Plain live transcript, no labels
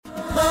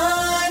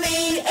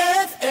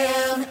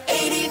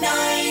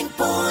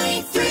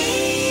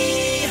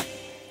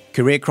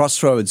Career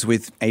Crossroads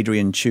with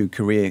Adrian Choo,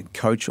 career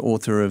coach,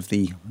 author of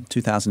the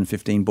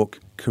 2015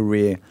 book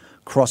Career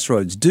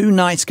Crossroads. Do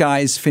nice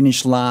guys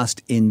finish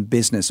last in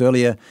business?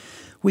 Earlier,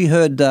 we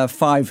heard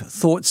 5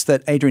 thoughts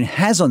that Adrian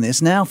has on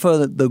this. Now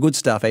for the good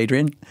stuff,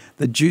 Adrian,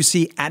 the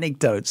juicy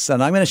anecdotes.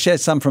 And I'm going to share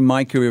some from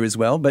my career as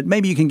well, but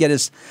maybe you can get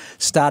us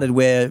started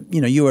where,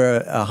 you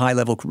were a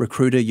high-level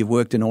recruiter, you've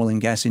worked in oil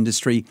and gas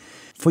industry.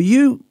 For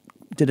you,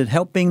 did it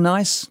help being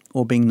nice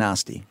or being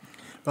nasty?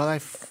 Well,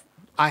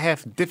 I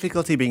have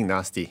difficulty being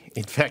nasty.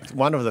 In fact,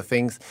 one of the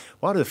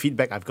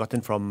feedback I've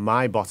gotten from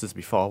my bosses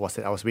before was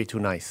that I was way too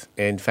nice.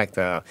 In fact,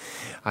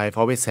 I've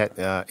always had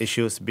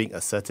issues being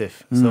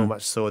assertive, so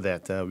much so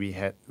that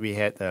we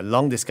had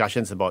long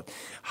discussions about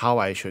how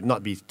I should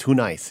not be too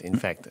nice, in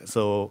fact.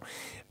 So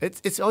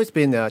it's always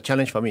been a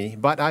challenge for me,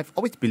 but I've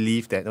always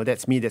believed that,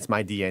 that's me, that's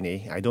my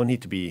DNA. I don't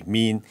need to be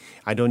mean.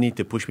 I don't need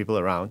to push people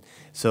around.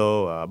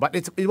 So, but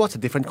it was a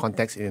different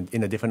context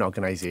in a different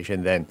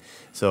organization then.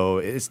 So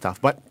it's tough.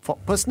 But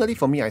personally,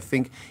 for me, I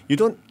think you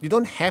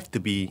don't have to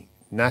be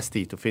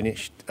nasty to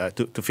finish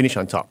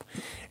on top.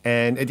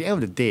 And at the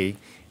end of the day,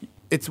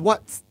 it's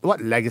what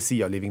legacy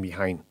you're leaving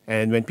behind.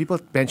 And when people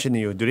mention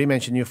you, do they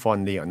mention you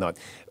fondly or not?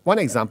 One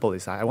example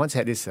is I once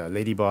had this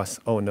lady boss.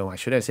 Oh no, I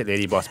shouldn't have said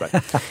lady boss, but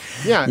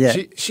yeah.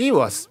 She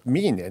was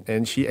mean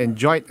and she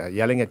enjoyed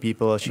yelling at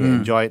people. She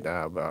enjoyed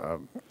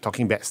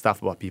talking bad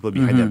stuff about people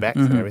behind their backs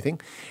and everything.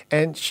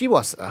 And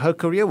her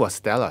career was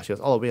stellar. She was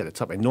all the way at the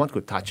top and no one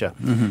could touch her.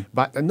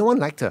 But no one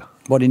liked her.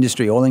 What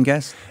industry? Oil and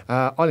gas?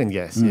 Oil and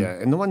gas, yeah.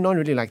 And no one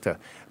really liked her.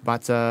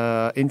 But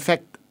in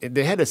fact,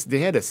 they had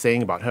a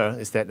saying about her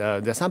is that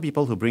there are some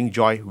people who bring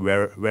joy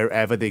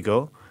wherever they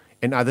go,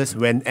 and others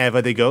whenever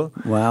they go.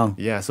 Wow.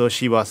 Yeah, so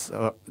she was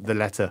the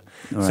latter.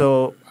 Right.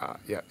 So,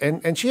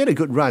 and she had a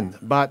good run,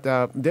 but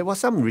there was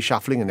some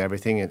reshuffling and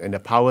everything, and the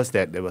powers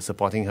that were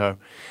supporting her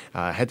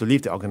had to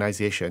leave the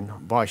organization.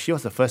 Boy, she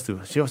was the first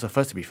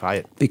to be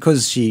fired.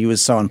 Because she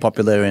was so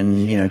unpopular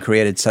and,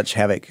 created such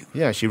havoc.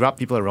 Yeah, she rubbed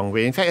people the wrong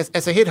way. In fact,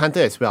 as a headhunter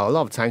as well, a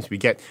lot of times we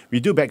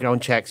do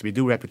background checks, we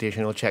do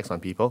reputational checks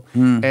on people,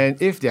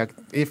 and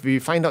if we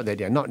find out that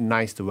they're not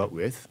nice to work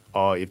with,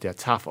 or if they're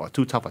tough or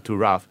too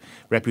rough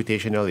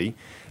reputationally,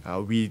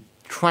 we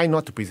try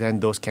not to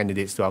present those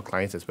candidates to our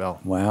clients as well.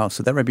 Wow,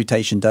 so that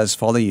reputation does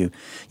follow you.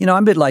 I'm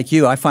a bit like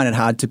you. I find it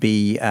hard to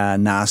be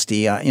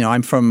nasty.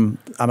 I'm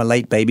a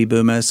late baby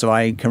boomer, so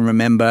I can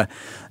remember,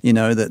 the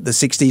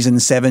 60s and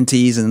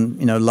 70s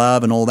and,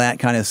 love and all that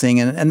kind of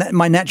thing. And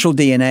my natural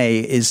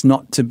DNA is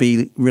not to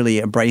be really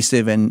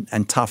abrasive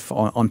and tough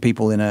on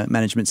people in a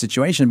management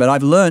situation. But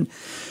I've learned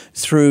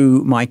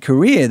through my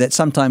career that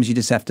sometimes you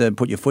just have to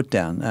put your foot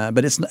down.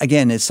 But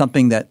it's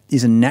something that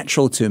isn't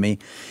natural to me.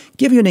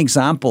 Give you an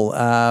example.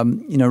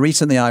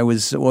 Recently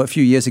a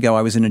few years ago,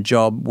 I was in a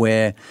job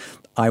where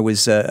I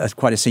was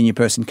quite a senior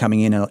person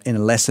coming in a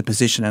lesser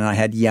position, and I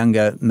had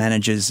younger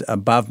managers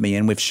above me,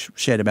 and we've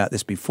shared about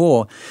this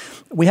before.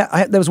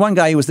 There was one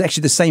guy who was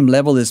actually the same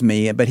level as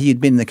me, but he had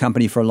been in the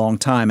company for a long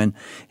time, and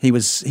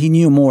he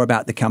knew more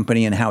about the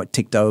company and how it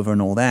ticked over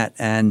and all that.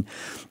 And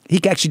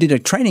he actually did a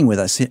training with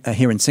us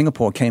here in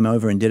Singapore, came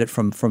over and did it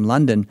from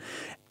London.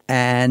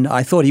 And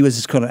I thought he was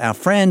just kind of our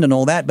friend and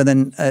all that, but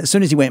then as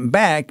soon as he went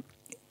back,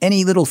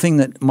 any little thing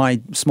that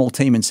my small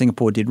team in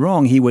Singapore did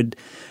wrong, he would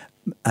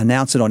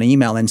announce it on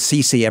email and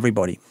CC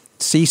everybody.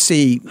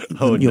 CC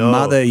your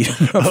mother, your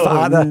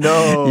father,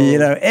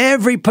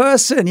 every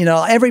person,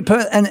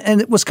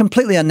 and it was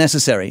completely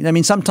unnecessary. I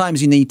mean,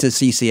 sometimes you need to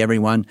CC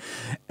everyone,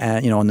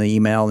 on the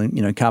email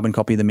and, carbon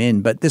copy them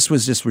in, but this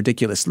was just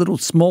ridiculous. Little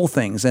small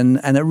things, and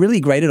it really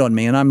grated on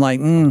me. And I'm like,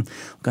 look,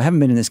 I haven't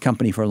been in this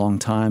company for a long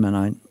time,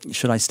 and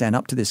should I stand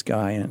up to this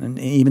guy? And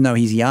even though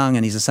he's young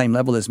and he's the same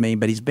level as me,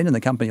 but he's been in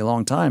the company a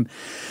long time.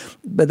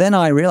 But then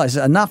I realized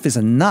enough is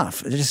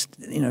enough. Just,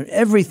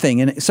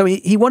 everything. And so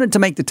he wanted to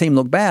make the team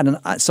look bad.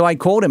 And so I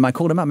called him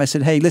up. I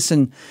said, hey,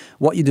 listen,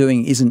 what you're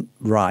doing isn't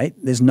right.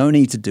 There's no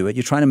need to do it.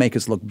 You're trying to make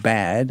us look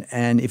bad.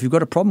 And if you've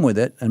got a problem with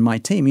it and my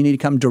team, you need to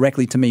come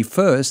directly to me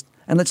first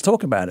and let's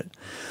talk about it.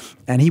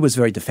 And he was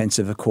very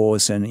defensive, of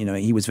course, and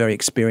he was very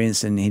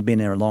experienced and he'd been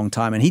there a long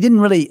time. And he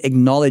didn't really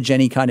acknowledge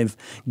any kind of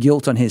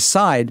guilt on his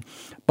side.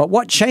 But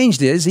what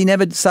changed is he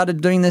never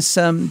started doing this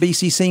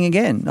BCCing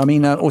again,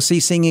 or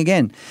CCing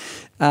again.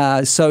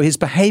 So his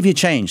behavior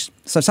changed.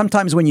 So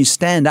sometimes when you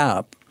stand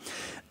up,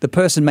 the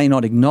person may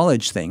not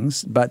acknowledge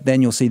things, but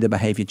then you'll see the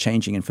behavior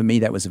changing. And for me,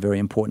 that was a very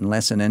important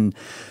lesson. And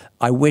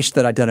I wish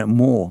that I'd done it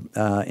more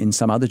in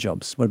some other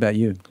jobs. What about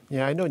you?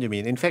 Yeah, I know what you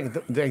mean. In fact,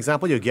 the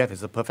example you gave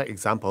is a perfect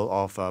example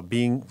of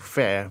being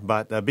fair,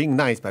 but being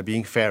nice, but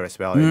being fair as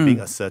well, and being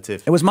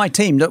assertive. It was my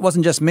team. That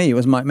wasn't just me. It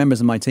was my members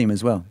of my team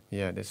as well.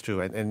 Yeah, that's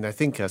true. And I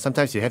think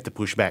sometimes you have to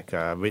push back,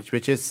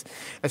 which is,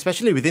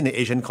 especially within the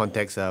Asian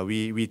context,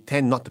 we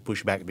tend not to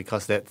push back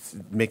because that's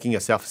making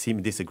yourself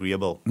seem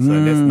disagreeable.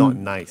 So that's not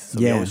nice. So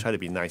we always try to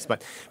be nice.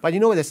 But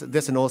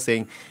there's an old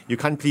saying, you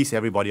can't please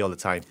everybody all the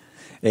time.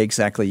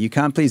 Exactly. You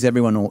can't please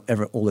everyone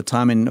all the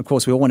time. And of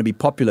course, we all want to be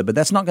popular, but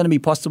that's not going to be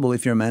possible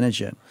if you're a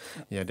manager.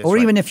 Yeah, that's or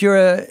right. even if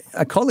you're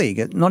a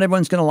colleague. Not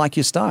everyone's going to like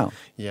your style.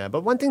 Yeah,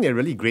 but one thing that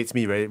really grates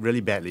me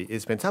really badly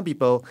is when some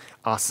people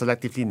are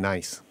selectively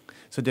nice.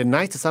 So they're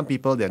nice to some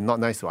people, they're not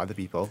nice to other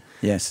people.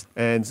 Yes.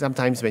 And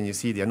sometimes when you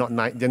see they're not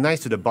nice, they're nice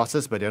to the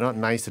bosses, but they're not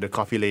nice to the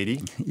coffee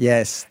lady.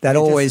 Yes, that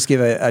always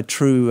give a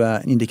true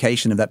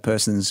indication of that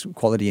person's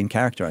quality and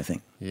character, I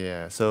think.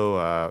 Yeah,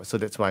 so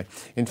that's why.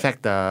 In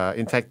fact,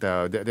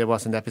 there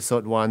was an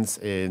episode once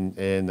on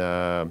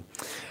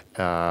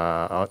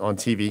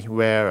TV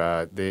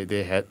where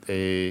they had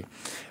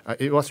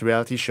it was a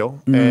reality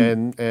show,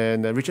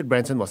 and Richard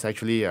Branson was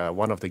actually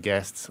one of the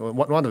guests,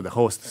 one of the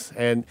hosts,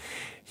 and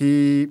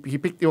he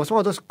picked. It was one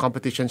of those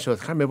competition shows.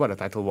 I can't remember what the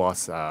title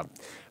was,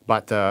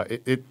 but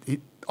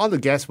all the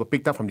guests were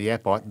picked up from the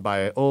airport by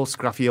an old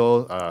scruffy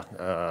old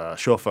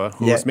chauffeur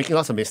who was making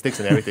lots of mistakes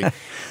and everything.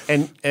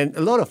 and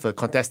a lot of the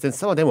contestants,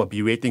 some of them were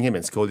berating him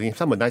and scolding him.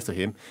 Some were nice to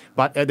him.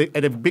 But at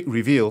the big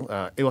reveal,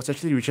 it was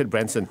actually Richard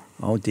Branson.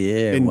 Oh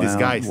dear! In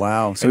disguise.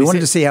 Wow! So we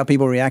wanted to see how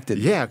people reacted.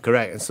 Yeah,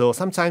 correct. And so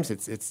sometimes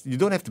it's you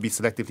don't have to be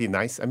selectively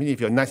nice. I mean,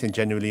 if you're nice and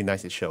genuinely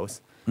nice, it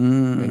shows.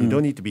 And you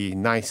don't need to be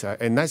nice.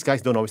 And nice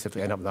guys don't always have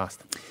to end up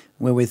last.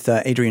 We're with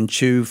Adrian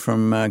Choo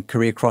from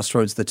Career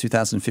Crossroads, the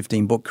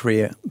 2015 book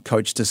Career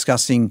Coach,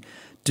 discussing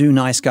do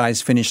nice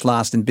guys finish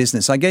last in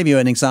business. I gave you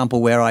an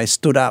example where I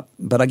stood up,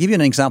 but I'll give you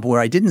an example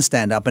where I didn't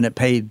stand up and it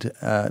paid,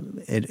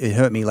 it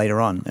hurt me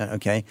later on,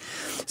 okay?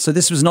 So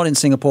this was not in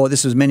Singapore.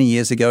 This was many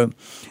years ago.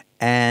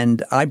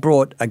 And I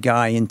brought a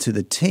guy into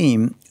the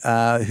team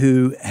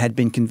who had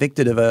been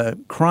convicted of a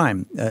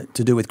crime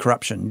to do with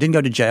corruption. Didn't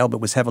go to jail, but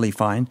was heavily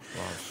fined.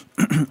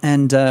 Wow.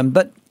 And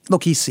but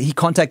look, he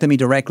contacted me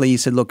directly. He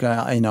said, "Look,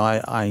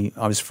 I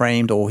was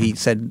framed," or he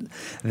said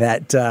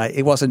that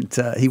he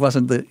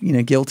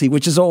wasn't guilty,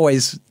 which is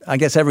always, I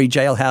guess, every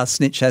jailhouse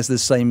snitch has the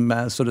same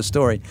sort of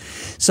story.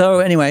 So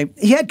anyway,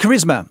 he had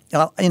charisma.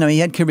 He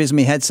had charisma.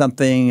 He had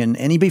something,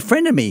 and he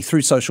befriended me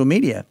through social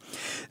media.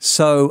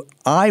 So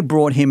I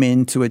brought him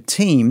into a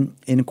team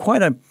in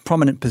quite a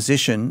prominent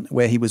position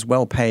where he was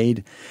well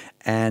paid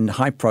and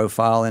high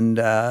profile, and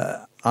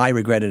I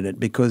regretted it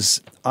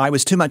because I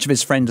was too much of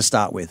his friend to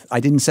start with. I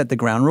didn't set the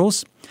ground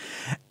rules,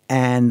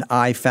 and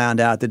I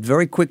found out that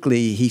very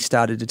quickly he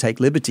started to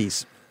take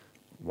liberties.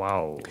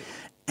 Wow.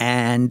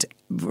 And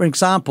for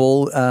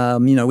example,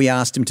 we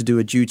asked him to do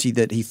a duty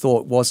that he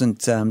thought wasn't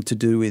to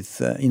do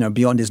with,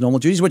 beyond his normal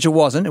duties, which it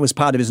wasn't. It was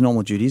part of his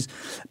normal duties.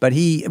 But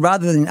he,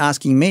 rather than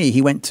asking me,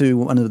 he went to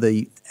one of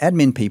the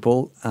admin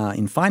people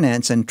in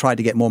finance and tried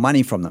to get more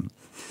money from them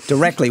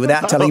directly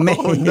without telling me.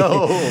 Oh,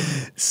 no.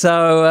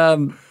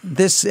 So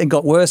this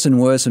got worse and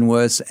worse and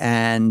worse.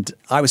 And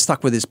I was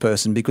stuck with this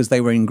person because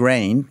they were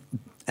ingrained.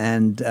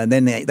 And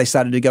then they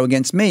started to go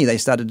against me. They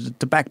started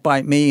to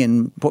backbite me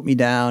and put me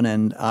down.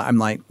 And I'm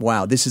like,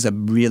 wow, this is a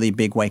really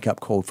big wake-up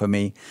call for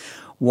me.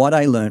 What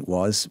I learned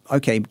was,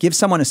 okay, give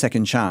someone a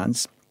second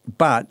chance,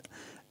 but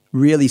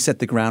really set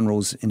the ground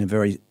rules in a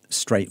very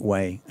straight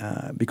way.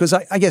 Because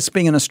I guess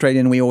being an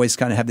Australian, we always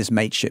kind of have this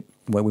mateship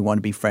where we want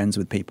to be friends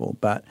with people.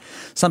 But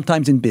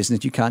sometimes in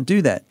business, you can't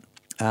do that.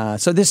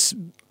 So this,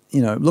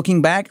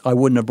 looking back, I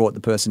wouldn't have brought the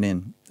person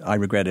in. I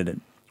regretted it.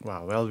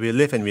 Wow. Well, we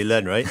live and we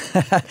learn, right?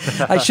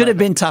 I should have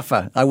been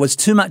tougher. I was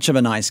too much of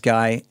a nice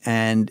guy,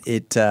 and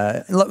it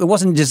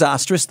wasn't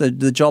disastrous.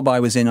 The job I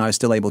was in, I was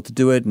still able to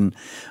do it, and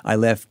I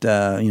left,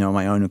 on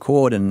my own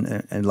accord, and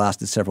it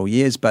lasted several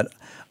years. But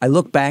I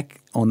look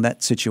back on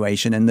that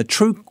situation, and the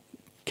true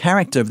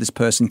character of this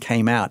person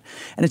came out.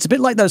 And it's a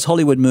bit like those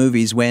Hollywood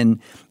movies when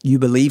you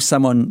believe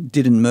someone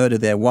didn't murder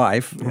their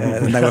wife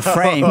and they were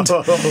framed.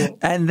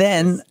 And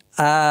then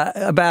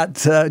about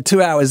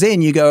 2 hours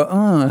in, you go,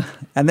 oh,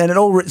 and then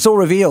it's all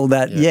revealed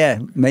that,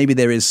 maybe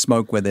there is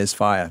smoke where there's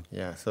fire.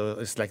 Yeah, so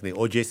it's like the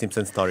O.J.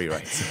 Simpson story,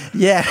 right?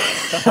 Yeah.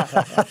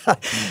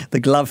 The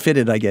glove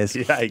fitted, I guess.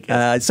 Yeah, I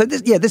guess. So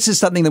this is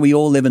something that we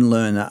all live and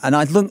learn. And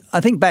I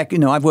think back,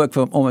 I've worked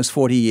for almost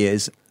 40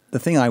 years. The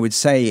thing I would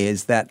say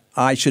is that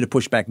I should have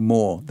pushed back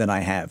more than I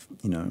have.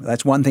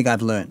 That's one thing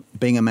I've learned.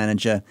 Being a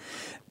manager,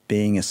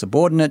 being a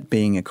subordinate,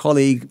 being a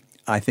colleague,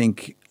 I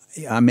think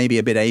I'm maybe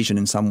a bit Asian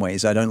in some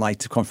ways. I don't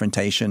like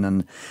confrontation,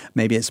 and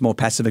maybe it's more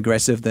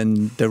passive-aggressive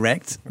than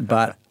direct.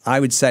 But I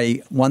would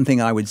say one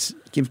thing I would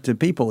give to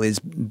people is,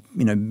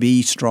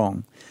 be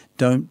strong.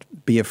 Don't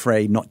be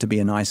afraid not to be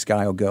a nice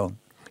guy or girl.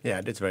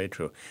 Yeah, that's very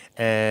true.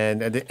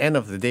 And at the end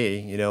of the day,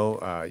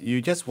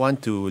 you just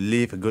want to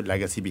leave a good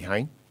legacy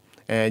behind.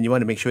 And you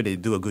want to make sure they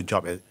do a good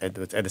job at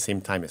the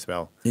same time as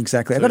well.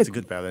 Exactly. So it's a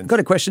good balance. I've got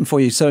a question for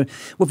you. So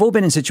we've all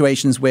been in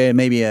situations where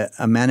maybe a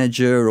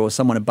manager or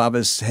someone above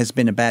us has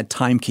been a bad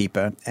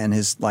timekeeper and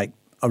has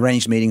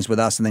arranged meetings with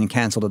us and then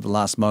cancelled at the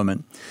last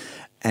moment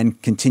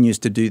and continues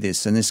to do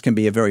this. And this can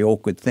be a very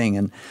awkward thing.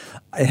 And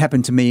it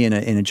happened to me in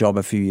a job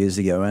a few years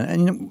ago.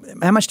 And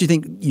how much do you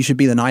think you should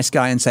be the nice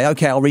guy and say,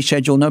 okay, I'll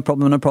reschedule, no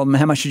problem, no problem?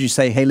 How much should you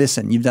say, hey,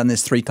 listen, you've done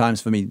this 3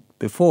 times for me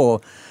before.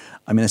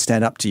 I'm going to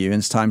stand up to you, and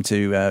it's time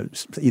to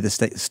either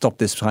stop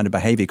this kind of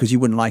behavior because you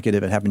wouldn't like it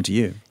if it happened to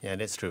you. Yeah,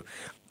 that's true.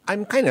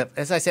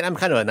 as I said, I'm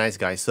kind of a nice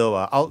guy. So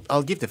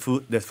I'll give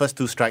the first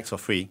 2 strikes for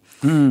free.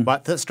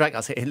 But third strike,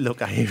 I'll say, hey,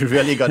 look, I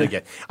really got to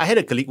get. I had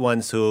a colleague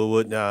once who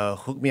would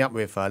hook me up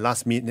with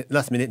last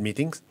minute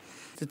meetings.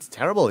 It's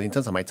terrible in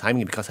terms of my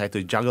timing because I had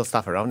to juggle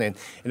stuff around. And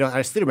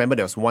I still remember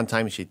there was one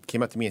time she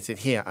came up to me and said,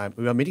 "Hey,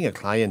 we are meeting a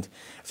client."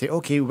 I said,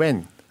 "Okay,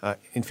 when?"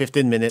 In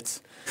 15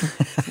 minutes.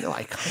 No,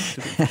 I can't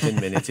do it in 15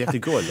 minutes. You have to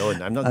go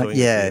alone. I'm not going.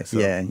 Yeah.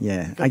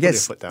 I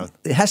guess put down.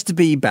 It has to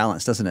be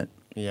balanced, doesn't it?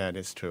 Yeah,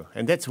 that's true.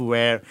 And that's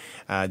where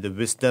the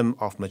wisdom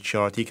of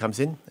maturity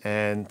comes in.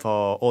 And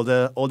for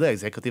older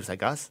executives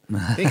like us,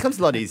 it becomes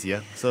a lot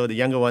easier. So the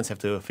younger ones have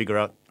to figure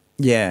out.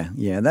 Yeah.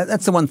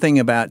 That's the one thing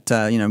about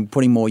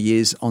putting more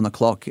years on the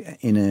clock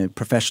in a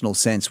professional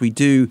sense. We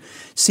do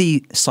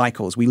see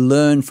cycles. We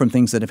learn from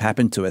things that have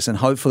happened to us, and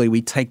hopefully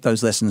we take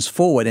those lessons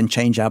forward and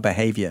change our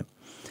behavior.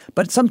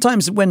 But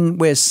sometimes when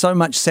we're so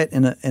much set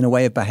in a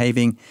way of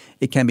behaving,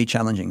 it can be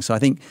challenging. So I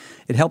think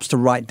it helps to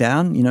write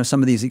down,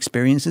 some of these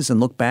experiences and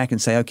look back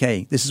and say,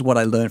 okay, this is what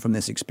I learned from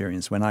this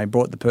experience. When I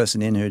brought the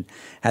person in who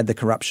had the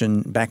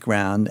corruption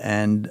background,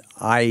 and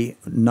I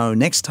know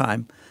next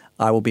time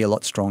I will be a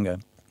lot stronger.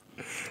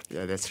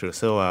 Yeah, that's true.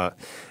 So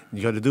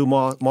you got to do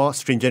more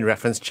stringent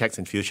reference checks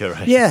in future,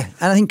 right? Yeah,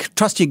 and I think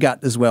trust your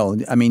gut as well.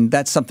 I mean,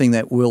 that's something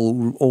that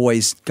will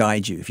always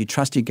guide you. If you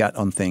trust your gut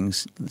on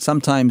things,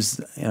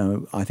 sometimes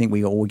I think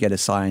we all get a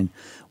sign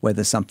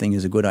whether something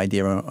is a good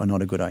idea or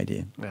not a good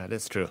idea. Yeah,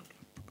 that's true.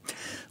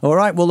 All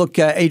right. Well, look,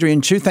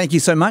 Adrian Choo, thank you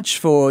so much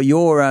for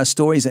your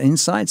stories and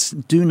insights.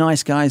 Do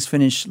nice guys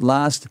finish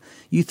last?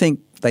 You think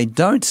they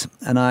don't,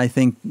 and I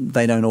think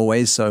they don't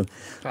always. So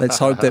let's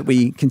hope that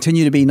we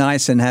continue to be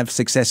nice and have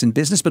success in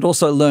business, but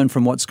also learn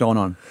from what's going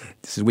on.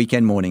 This is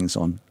Weekend Mornings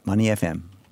on Money FM.